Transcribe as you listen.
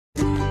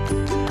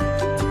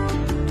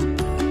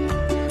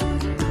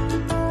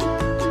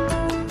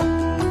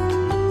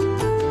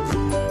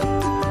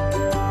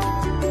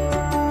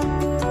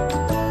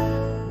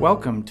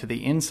Welcome to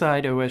the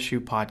Inside OSU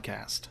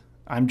podcast.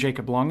 I'm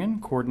Jacob Longen,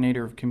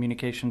 Coordinator of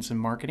Communications and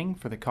Marketing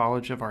for the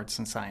College of Arts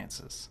and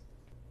Sciences.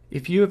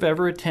 If you have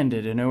ever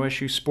attended an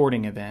OSU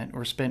sporting event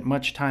or spent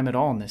much time at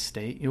all in this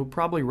state, you'll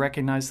probably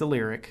recognize the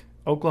lyric,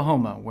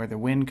 "Oklahoma, where the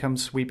wind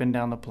comes sweeping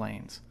down the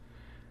plains."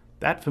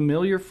 That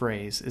familiar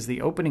phrase is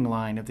the opening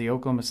line of the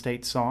Oklahoma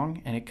State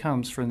song, and it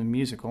comes from the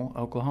musical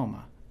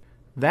Oklahoma.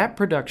 That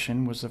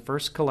production was the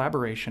first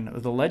collaboration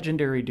of the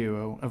legendary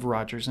duo of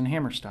Rodgers and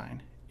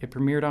Hammerstein. It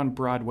premiered on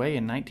Broadway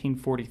in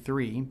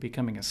 1943,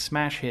 becoming a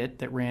smash hit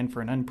that ran for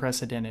an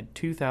unprecedented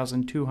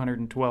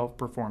 2,212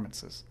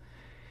 performances.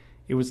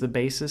 It was the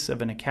basis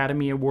of an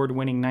Academy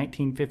Award-winning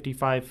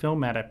 1955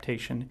 film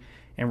adaptation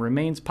and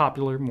remains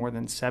popular more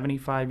than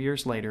 75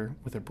 years later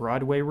with a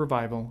Broadway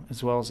revival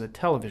as well as a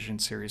television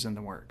series in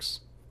the works.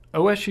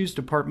 OSU's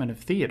Department of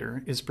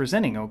Theater is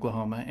presenting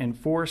Oklahoma in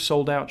 4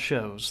 sold-out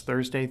shows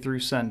Thursday through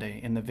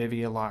Sunday in the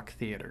Vivia Locke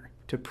Theater.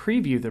 To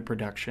preview the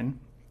production,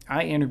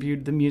 I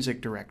interviewed the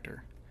music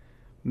director.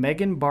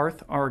 Megan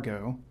Barth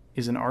Argo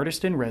is an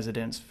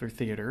artist-in-residence for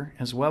theater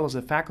as well as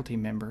a faculty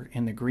member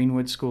in the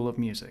Greenwood School of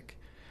Music.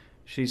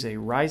 She's a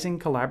rising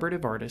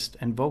collaborative artist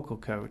and vocal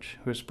coach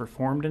who has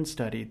performed and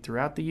studied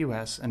throughout the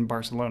U.S. and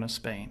Barcelona,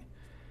 Spain.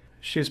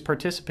 She has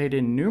participated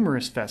in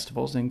numerous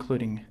festivals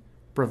including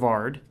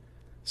Brevard,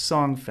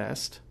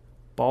 Songfest,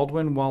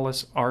 Baldwin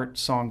Wallace Art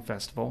Song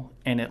Festival,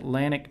 and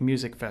Atlantic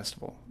Music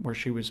Festival, where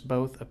she was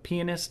both a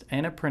pianist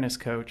and apprentice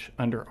coach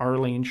under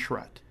Arlene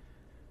Schrut.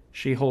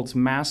 She holds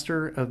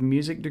Master of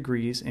Music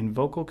degrees in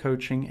vocal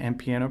coaching and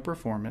piano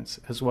performance,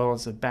 as well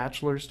as a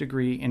bachelor's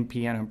degree in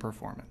piano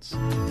performance.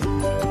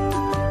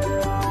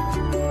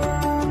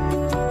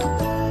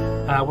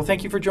 Well,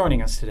 thank you for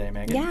joining us today,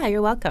 Megan. Yeah,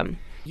 you're welcome.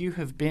 You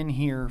have been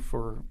here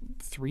for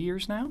 3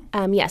 years now?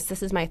 Yes,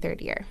 this is my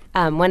 3rd year.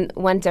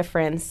 One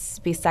difference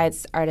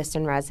besides artist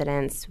in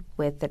residence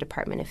with the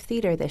Department of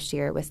Theater this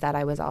year was that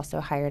I was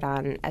also hired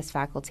on as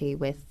faculty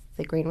with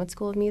the Greenwood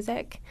School of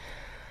Music.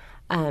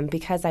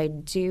 Because I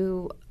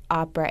do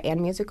opera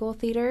and musical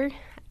theater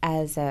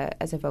as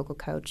a vocal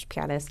coach,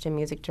 pianist, and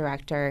music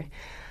director,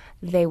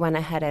 they went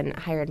ahead and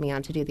hired me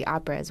on to do the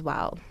opera as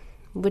well,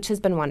 which has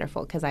been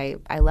wonderful because I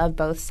love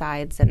both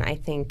sides, and I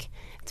think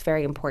it's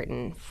very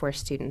important for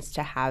students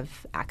to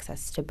have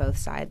access to both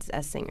sides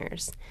as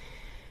singers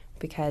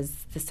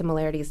because the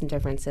similarities and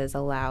differences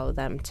allow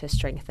them to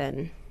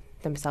strengthen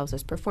themselves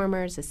as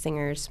performers, as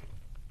singers,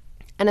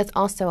 and it's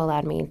also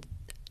allowed me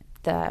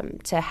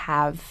to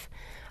have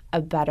a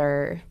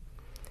better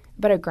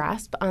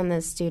grasp on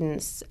the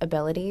students'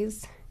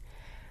 abilities,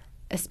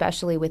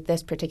 especially with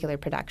this particular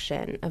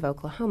production of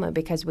Oklahoma,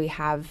 because we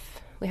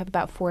have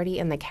about 40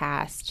 in the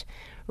cast,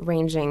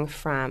 ranging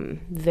from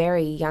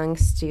very young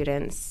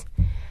students,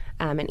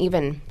 and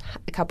even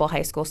a couple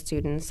high school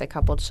students, a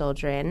couple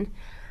children,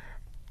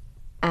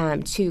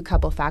 to a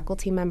couple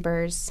faculty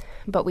members.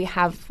 But we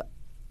have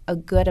a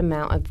good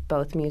amount of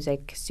both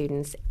music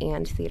students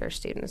and theater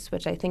students,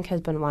 which I think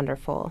has been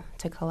wonderful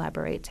to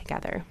collaborate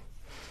together.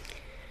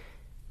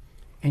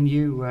 And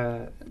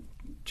you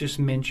just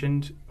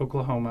mentioned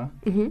Oklahoma.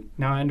 Mm-hmm.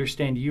 Now, I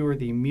understand you are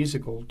the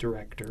musical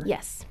director.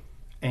 Yes.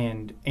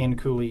 And Ann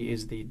Cooley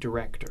is the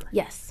director.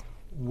 Yes.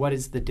 What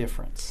is the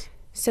difference?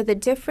 So the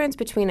difference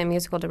between a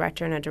musical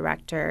director and a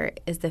director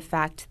is the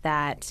fact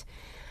that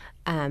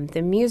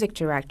the music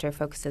director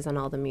focuses on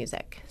all the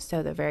music.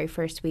 So the very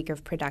first week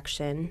of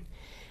production,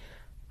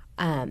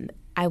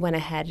 I went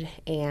ahead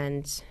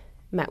and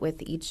met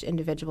with each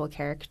individual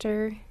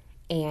character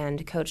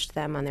and coached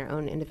them on their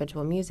own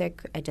individual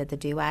music. I did the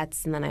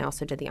duets, and then I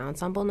also did the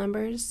ensemble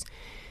numbers.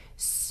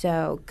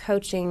 So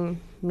coaching,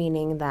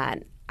 meaning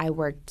that I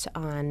worked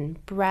on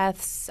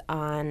breaths,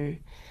 on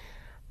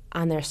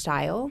their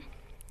style,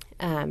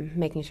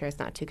 making sure it's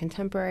not too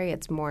contemporary.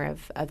 It's more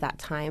of that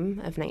time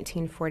of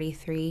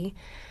 1943.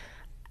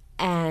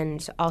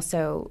 And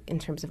also in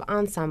terms of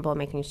ensemble,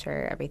 making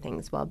sure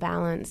everything's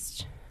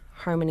well-balanced,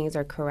 harmonies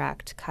are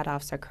correct,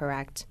 cutoffs are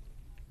correct,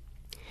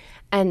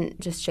 and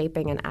just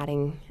shaping and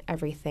adding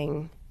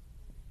everything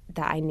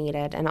that I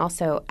needed, and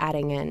also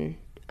adding in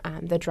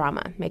the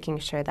drama, making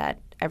sure that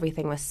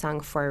everything was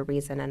sung for a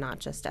reason and not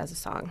just as a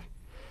song.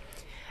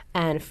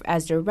 And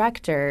as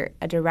director,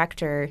 a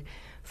director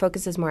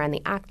focuses more on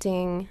the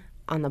acting,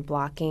 on the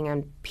blocking,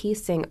 on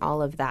piecing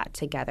all of that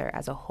together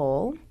as a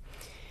whole.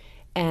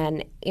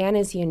 And Anne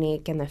is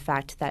unique in the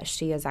fact that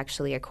she is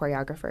actually a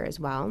choreographer as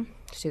well.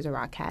 She's a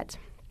Rockette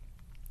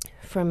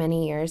for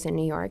many years in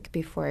New York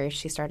before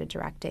she started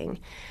directing.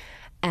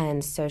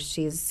 And so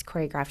she's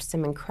choreographed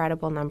some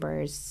incredible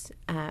numbers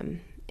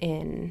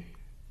in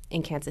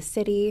Kansas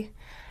City,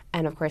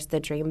 and of course the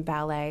Dream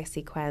Ballet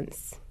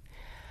sequence,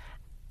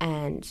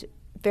 and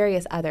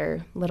various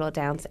other little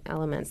dance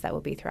elements that will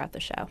be throughout the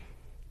show.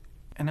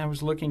 And I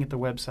was looking at the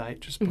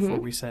website just before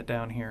we sat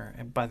down here,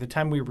 and by the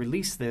time we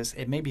release this,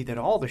 it may be that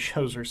all the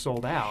shows are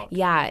sold out.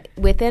 Yeah,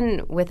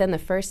 within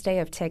the first day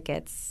of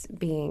tickets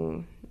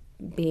being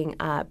being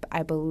up,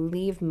 I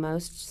believe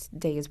most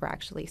days were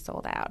actually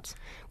sold out,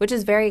 which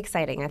is very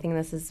exciting. I think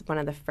this is one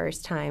of the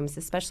first times,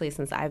 especially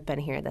since I've been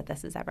here, that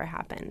this has ever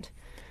happened.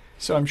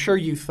 So I'm sure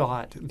you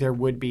thought there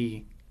would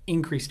be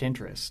increased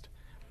interest.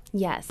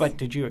 Yes. But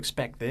did you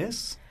expect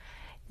this?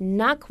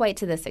 Not quite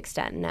to this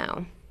extent,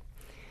 no.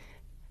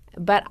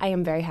 But I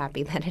am very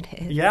happy that it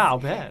is. Yeah, I'll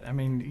bet. I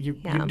mean, you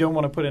don't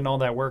want to put in all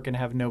that work and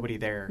have nobody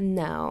there.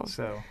 No.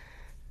 So,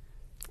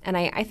 and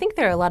I think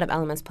there are a lot of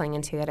elements playing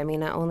into it. I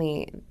mean, not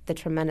only the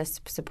tremendous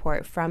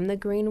support from the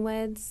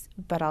Greenwoods,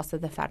 but also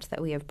the fact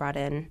that we have brought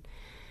in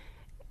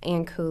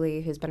Ann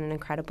Cooley, who's been an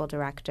incredible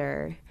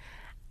director,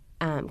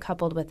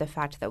 coupled with the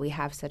fact that we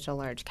have such a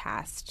large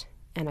cast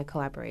and a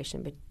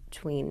collaboration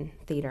between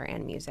theater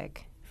and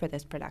music for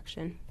this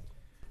production.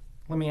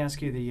 Let me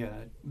ask you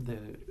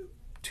the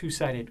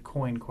two-sided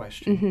coin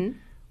question. Mm-hmm.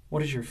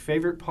 What is your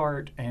favorite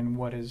part and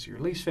what is your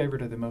least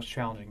favorite or the most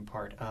challenging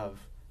part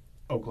of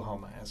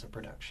Oklahoma as a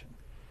production?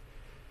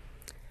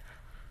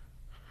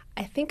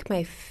 I think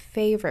my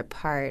favorite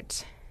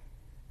part,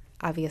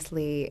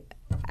 obviously,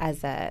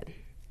 as an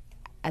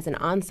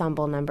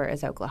ensemble number,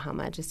 is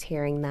Oklahoma. Just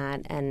hearing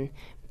that, and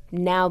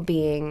now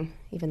being,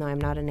 even though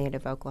I'm not a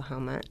native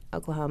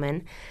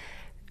Oklahoman,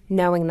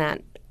 knowing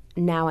that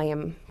now I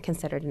am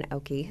considered an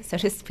Okie, so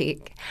to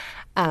speak,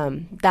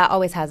 that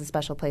always has a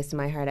special place in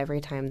my heart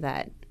every time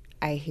that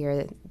I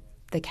hear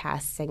the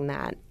cast sing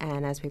that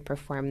and as we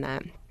perform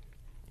that.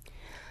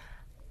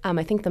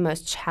 I think the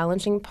most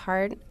challenging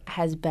part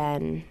has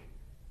been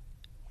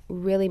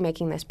really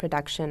making this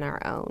production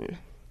our own.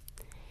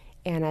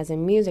 And as a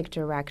music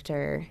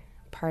director,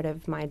 part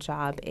of my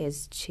job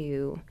is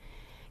to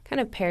kind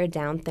of pare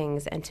down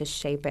things and to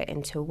shape it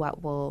into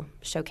what will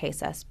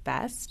showcase us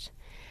best.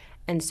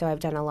 And so I've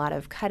done a lot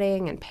of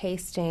cutting and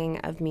pasting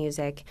of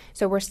music.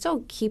 So we're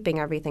still keeping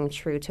everything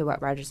true to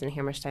what Rodgers and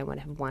Hammerstein would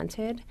have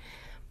wanted,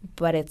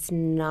 but it's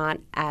not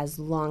as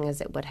long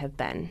as it would have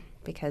been,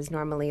 because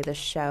normally the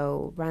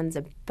show runs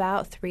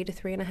about 3 to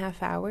 3.5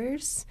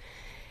 hours,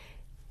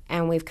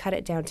 and we've cut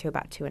it down to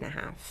about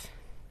 2.5.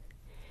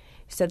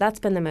 So that's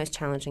been the most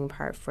challenging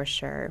part for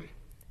sure,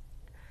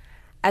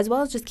 as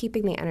well as just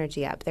keeping the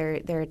energy up. There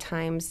are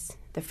times,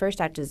 the first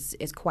act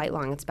is quite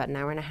long. It's about an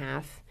hour and a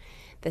half.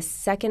 The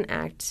second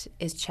act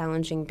is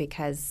challenging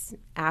because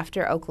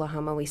after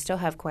Oklahoma, we still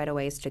have quite a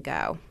ways to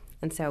go.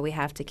 And so we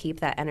have to keep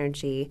that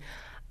energy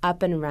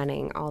up and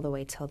running all the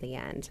way till the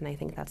end. And I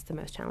think that's the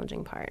most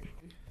challenging part.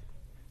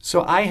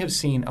 So I have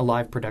seen a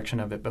live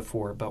production of it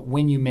before, but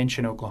when you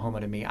mention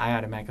Oklahoma to me, I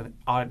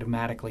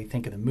automatically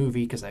think of the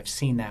movie because I've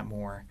seen that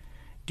more.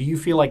 Do you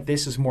feel like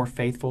this is more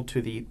faithful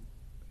to the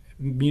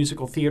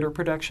musical theater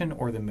production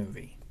or the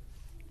movie?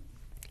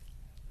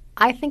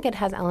 I think it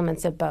has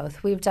elements of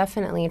both. We've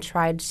definitely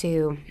tried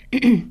to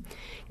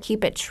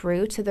keep it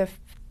true to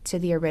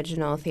the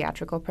original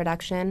theatrical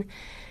production.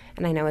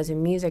 And I know as a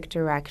music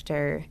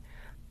director,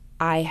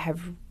 I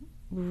have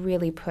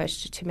really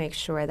pushed to make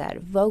sure that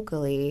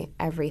vocally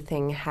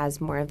everything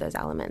has more of those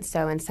elements.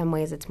 So in some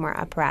ways it's more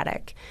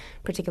operatic,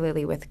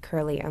 particularly with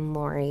Curly and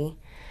Lori,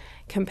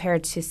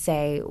 compared to,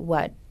 say,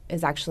 what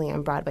is actually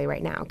on Broadway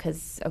right now,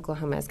 because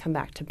Oklahoma has come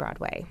back to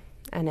Broadway.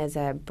 And as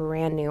a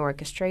brand new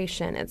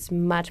orchestration, it's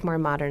much more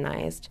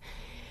modernized.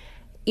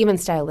 Even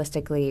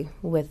stylistically,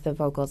 with the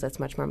vocals, it's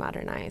much more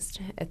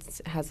modernized.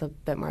 It has a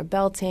bit more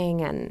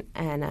belting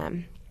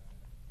and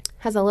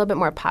has a little bit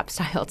more pop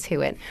style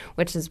to it,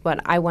 which is what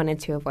I wanted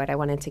to avoid. I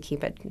wanted to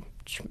keep it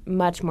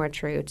much more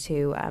true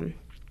to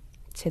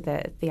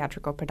the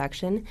theatrical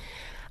production.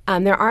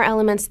 There are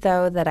elements,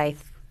 though,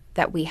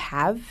 that we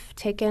have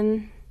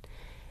taken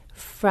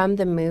from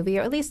the movie,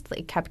 or at least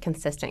kept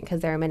consistent, because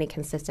there are many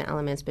consistent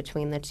elements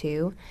between the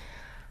two.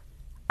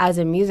 As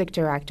a music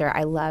director,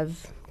 I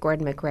love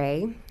Gordon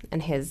McRae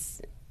and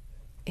his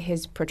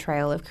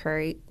portrayal of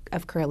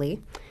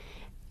Curly.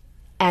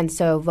 And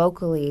so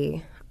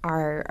vocally,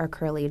 our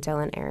Curly,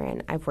 Dylan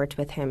Aaron, I've worked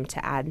with him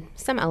to add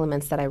some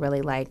elements that I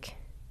really like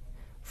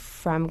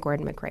from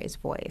Gordon McRae's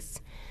voice.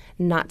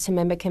 Not to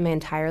mimic him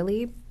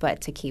entirely,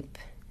 but to keep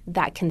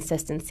that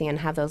consistency and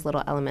have those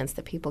little elements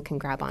that people can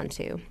grab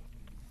onto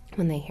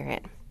when they hear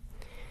it.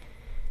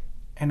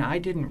 And I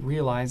didn't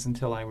realize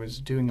until I was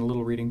doing a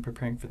little reading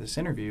preparing for this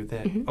interview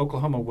that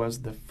Oklahoma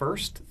was the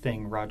first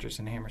thing Rodgers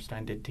and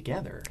Hammerstein did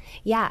together.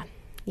 Yeah.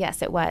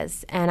 Yes, it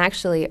was. And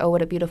actually, Oh,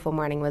 What a Beautiful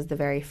Morning was the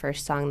very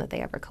first song that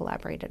they ever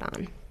collaborated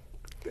on.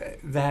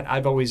 That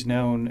I've always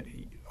known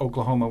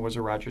Oklahoma was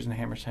a Rodgers and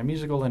Hammerstein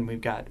musical, and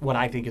we've got what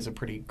I think is a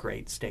pretty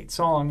great state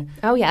song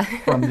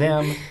from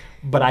them.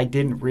 But I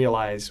didn't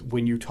realize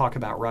when you talk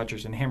about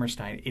Rodgers and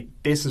Hammerstein,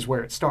 this is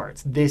where it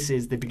starts. This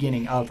is the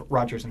beginning of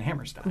Rodgers and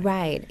Hammerstein.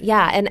 Right.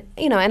 Yeah. And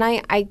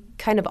I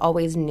kind of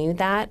always knew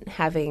that,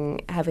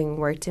 having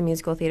worked in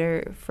musical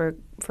theater for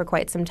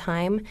quite some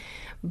time.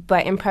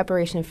 But in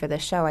preparation for the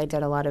show, I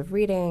did a lot of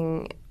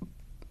reading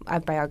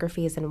of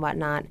biographies and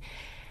whatnot.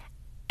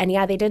 And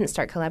yeah, they didn't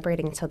start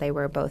collaborating until they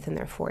were both in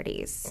their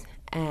 40s.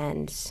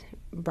 And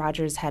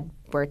Rodgers had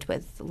worked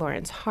with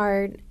Lawrence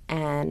Hart,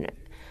 and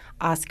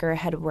Oscar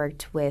had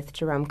worked with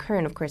Jerome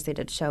Kern. Of course, they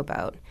did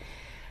Showboat.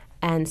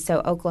 And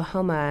so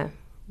Oklahoma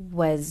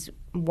was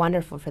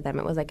wonderful for them.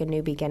 It was like a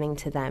new beginning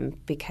to them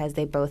because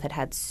they both had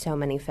had so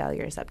many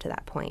failures up to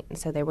that point. And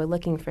so they were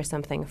looking for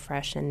something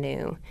fresh and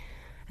new.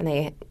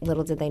 And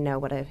little did they know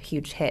what a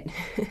huge hit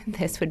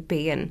this would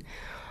be, and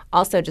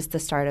also just the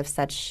start of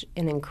such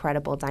an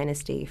incredible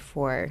dynasty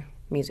for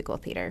musical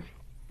theater.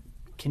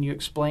 Can you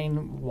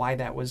explain why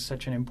that was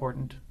such an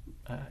important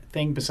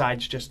thing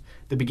besides just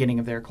the beginning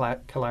of their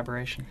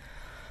collaboration?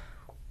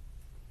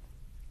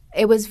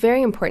 It was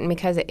very important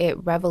because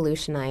it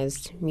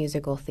revolutionized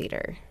musical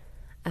theater.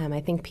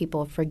 I think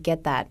people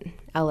forget that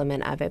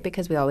element of it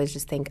because we always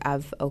just think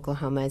of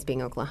Oklahoma as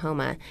being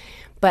Oklahoma.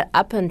 But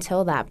up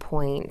until that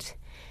point,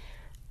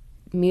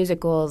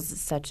 musicals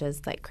such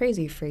as like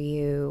Crazy for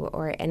You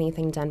or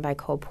anything done by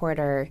Cole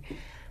Porter,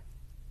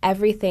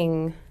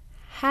 everything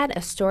had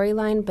a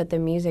storyline, but the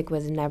music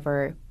was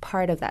never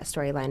part of that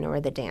storyline or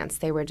the dance.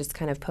 They were just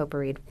kind of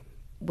potpourried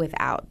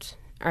throughout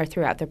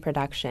the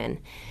production.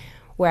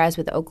 Whereas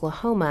with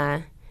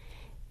Oklahoma,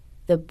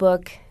 the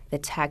book, the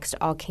text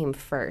all came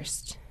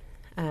first.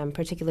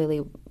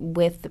 Particularly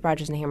with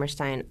Rodgers and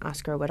Hammerstein,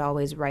 Oscar would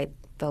always write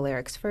the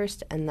lyrics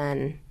first, and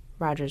then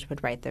Rodgers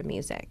would write the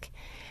music.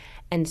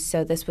 And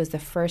so this was the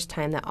first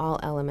time that all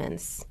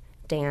elements,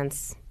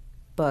 dance,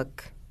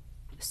 book,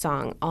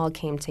 song, all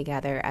came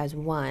together as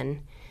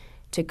one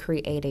to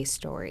create a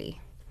story.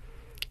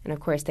 And of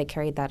course, they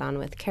carried that on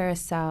with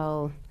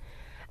Carousel,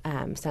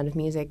 Sound of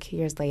Music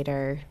years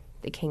later,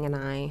 The King and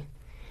I,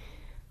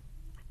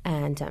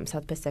 and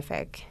South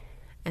Pacific.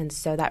 And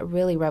so that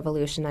really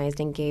revolutionized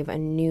and gave a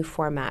new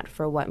format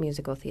for what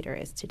musical theater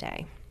is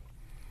today.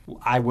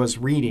 I was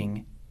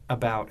reading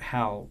about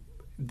how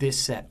this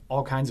set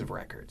all kinds of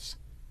records.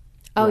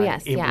 Oh,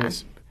 right?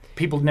 Yes,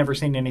 People had never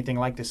seen anything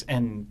like this,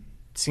 and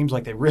it seems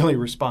like they really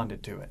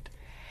responded to it.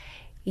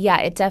 Yeah,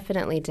 it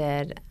definitely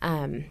did.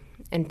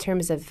 In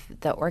terms of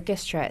the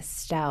orchestra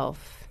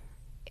itself,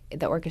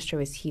 the orchestra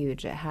was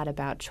huge. It had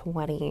about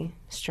 20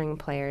 string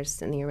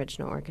players in the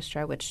original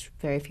orchestra, which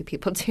very few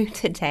people do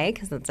today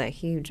because it's a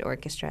huge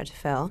orchestra to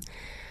fill.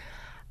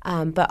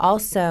 But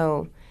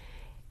also,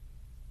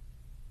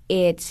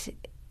 it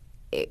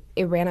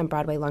ran on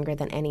Broadway longer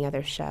than any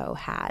other show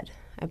had.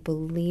 I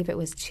believe it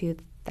was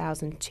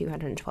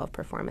 2,212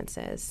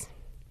 performances.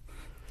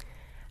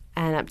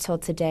 And up till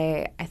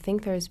today, I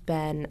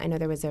know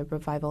there was a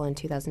revival in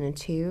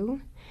 2002,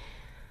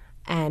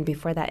 and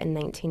before that in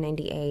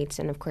 1998.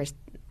 And of course,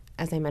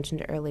 as I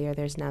mentioned earlier,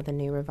 there's now the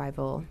new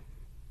revival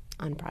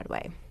on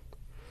Broadway.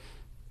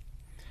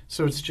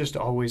 So it's just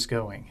always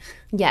going.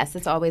 Yes,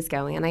 it's always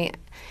going. And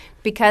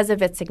because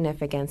of its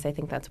significance, I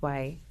think that's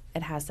why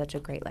it has such a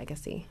great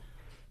legacy.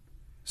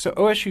 So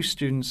OSU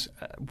students,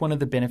 one of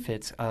the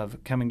benefits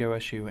of coming to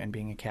OSU and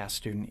being a CAS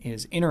student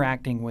is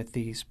interacting with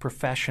these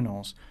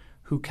professionals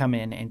who come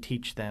in and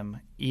teach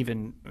them,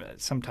 even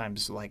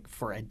sometimes like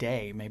for a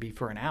day, maybe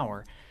for an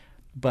hour.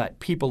 But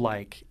people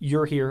like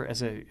you're here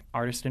as an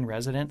artist in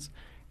residence,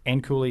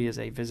 Ann Cooley is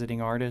a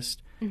visiting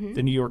artist,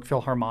 the New York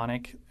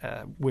Philharmonic,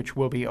 which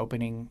will be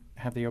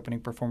have the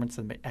opening performance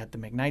at the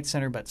McKnight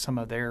Center, but some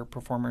of their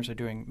performers are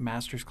doing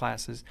master's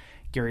classes.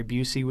 Gary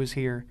Busey was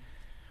here.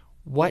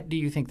 What do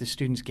you think the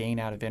students gain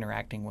out of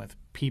interacting with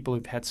people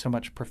who've had so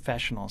much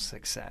professional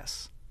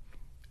success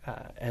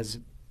as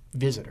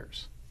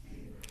visitors?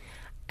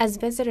 As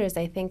visitors,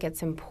 I think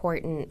it's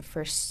important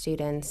for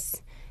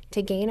students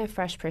to gain a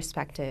fresh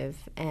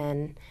perspective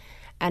and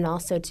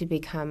also to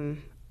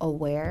become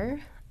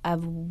aware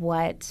of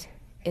what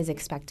is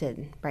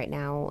expected right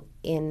now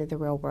in the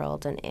real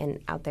world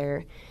and out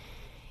there,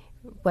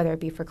 whether it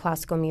be for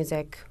classical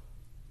music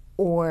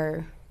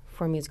or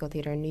for musical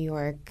theater in New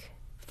York,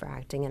 for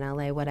acting in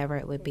LA, whatever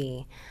it would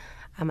be.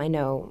 I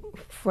know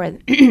for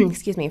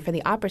for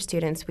the opera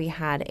students, we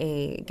had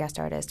a guest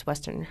artist,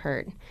 Weston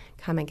Hurt,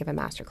 come and give a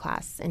master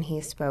class, and he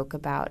spoke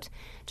about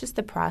just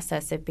the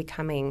process of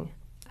becoming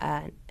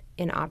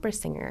an opera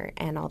singer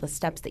and all the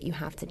steps that you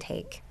have to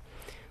take,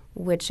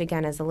 which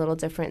again is a little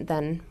different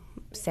than,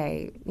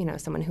 say,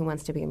 someone who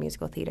wants to be in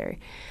musical theater.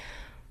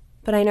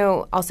 But I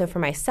know also for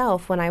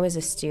myself, when I was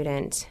a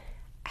student,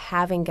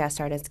 having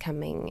guest artists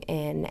coming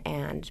in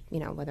and,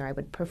 whether I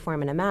would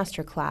perform in a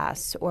master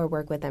class or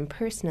work with them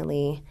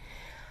personally,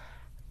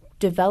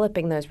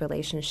 developing those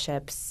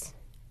relationships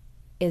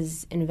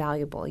is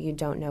invaluable. You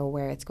don't know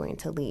where it's going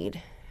to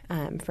lead.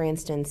 For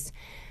instance,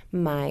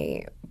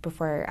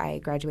 before I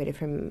graduated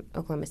from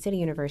Oklahoma City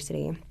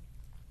University,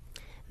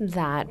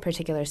 that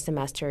particular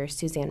semester,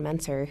 Suzanne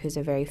Menser, who's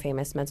a very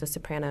famous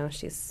mezzo-soprano,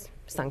 she's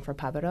sung for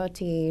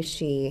Pavarotti,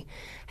 she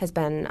has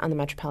been on the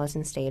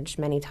Metropolitan stage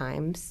many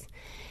times.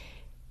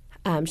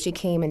 She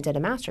came and did a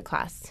master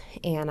class,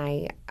 and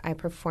I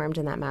performed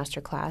in that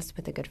master class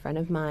with a good friend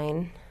of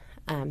mine,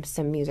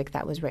 some music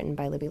that was written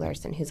by Libby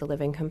Larson, who's a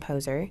living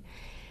composer.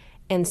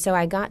 And so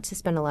I got to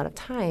spend a lot of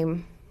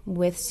time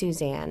with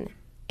Suzanne,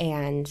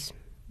 and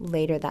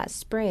later that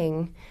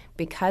spring,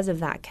 because of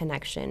that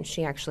connection,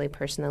 she actually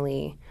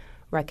personally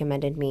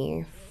recommended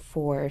me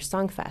for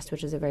Songfest,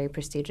 which is a very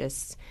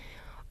prestigious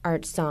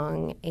art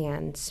song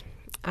and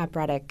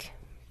operatic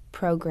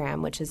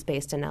program, which is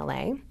based in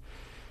LA.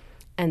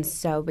 And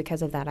so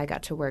because of that, I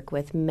got to work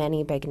with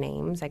many big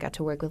names. I got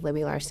to work with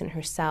Libby Larsen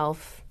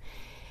herself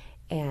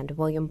and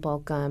William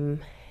Bolcom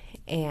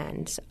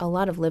and a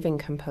lot of living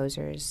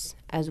composers,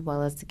 as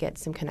well as to get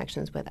some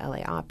connections with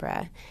LA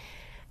Opera.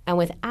 And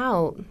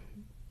without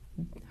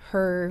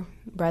her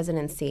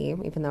residency,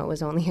 even though it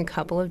was only a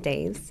couple of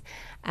days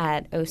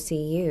at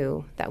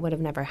OCU, that would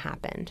have never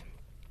happened.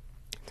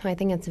 So I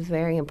think it's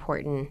very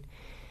important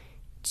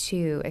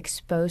to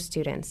expose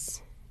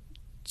students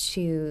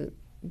to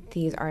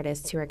these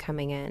artists who are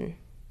coming in.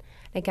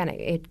 Again,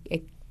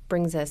 it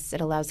brings us,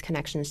 it allows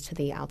connections to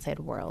the outside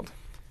world.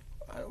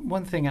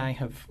 One thing I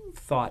have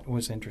thought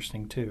was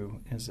interesting too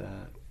is,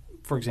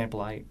 for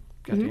example, I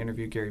got to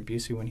interview Gary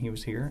Busey when he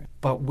was here.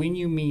 But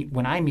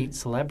when I meet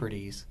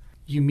celebrities,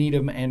 you meet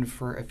them and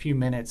for a few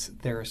minutes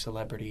they're a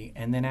celebrity,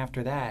 and then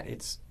after that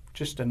it's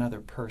just another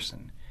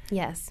person.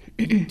 Yes.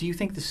 Do you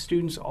think the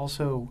students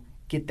also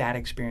get that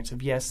experience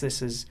of, yes,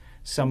 this is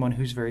someone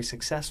who's very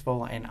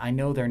successful and I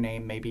know their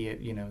name, maybe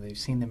they've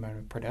seen them in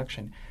a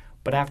production,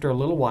 but after a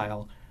little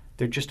while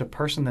they're just a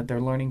person that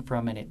they're learning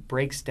from, and it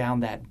breaks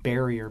down that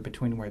barrier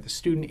between where the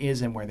student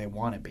is and where they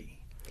want to be?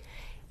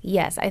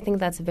 Yes, I think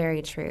that's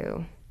very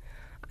true.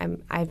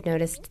 I've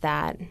noticed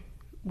that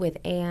with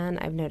Anne.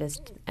 I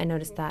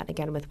noticed that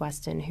again with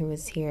Weston, who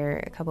was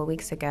here a couple of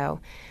weeks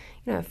ago.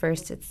 At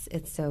first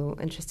it's so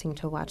interesting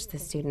to watch the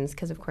students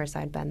because, of course,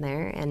 I'd been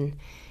there, and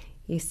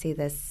you see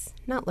this,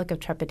 not look of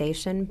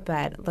trepidation,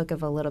 but look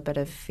of a little bit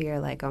of fear,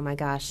 like, oh my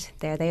gosh,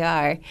 there they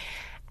are.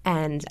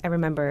 And I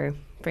remember,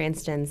 for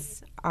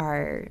instance,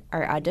 our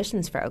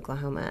auditions for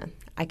Oklahoma,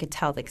 I could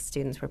tell the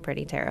students were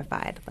pretty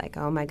terrified, like,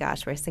 oh my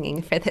gosh, we're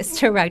singing for this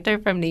director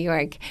from New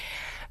York.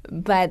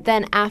 But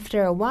then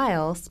after a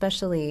while,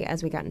 especially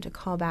as we got into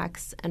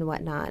callbacks and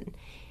whatnot,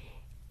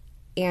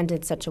 Anne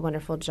did such a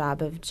wonderful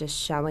job of just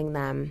showing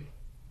them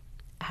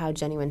how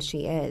genuine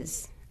she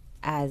is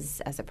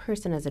as a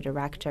person, as a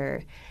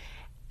director,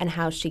 and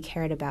how she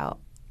cared about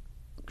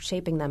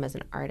shaping them as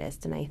an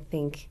artist. And I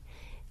think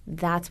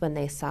that's when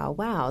they saw,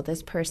 wow,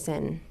 this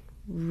person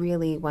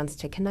really wants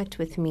to connect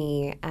with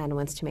me and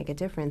wants to make a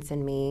difference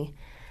in me,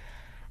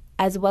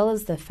 as well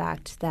as the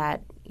fact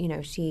that,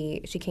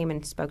 she came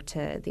and spoke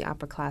to the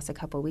opera class a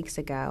couple weeks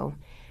ago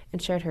and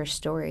shared her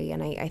story.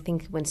 And I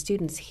think when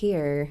students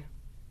hear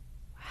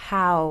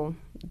how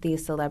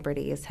these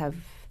celebrities have,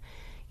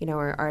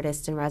 or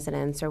artists in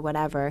residence or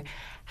whatever,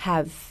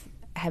 have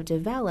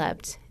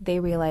developed, they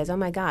realize, oh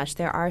my gosh,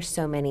 there are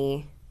so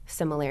many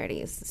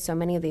similarities. So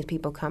many of these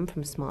people come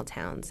from small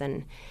towns,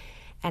 and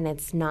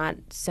it's not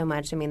so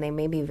much, they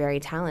may be very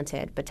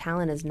talented, but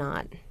talent is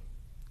not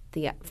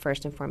the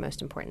first and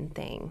foremost important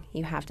thing.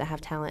 You have to have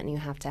talent, and you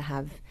have to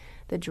have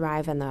the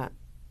drive and the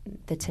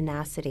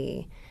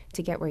tenacity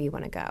to get where you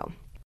want to go.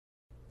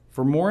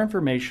 For more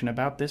information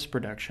about this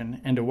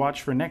production and to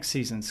watch for next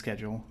season's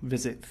schedule,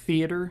 visit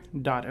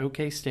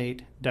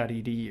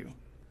theater.okstate.edu.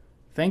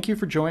 Thank you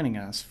for joining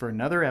us for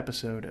another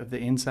episode of the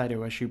Inside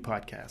OSU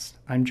podcast.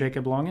 I'm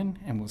Jacob Longen,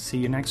 and we'll see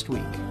you next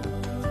week.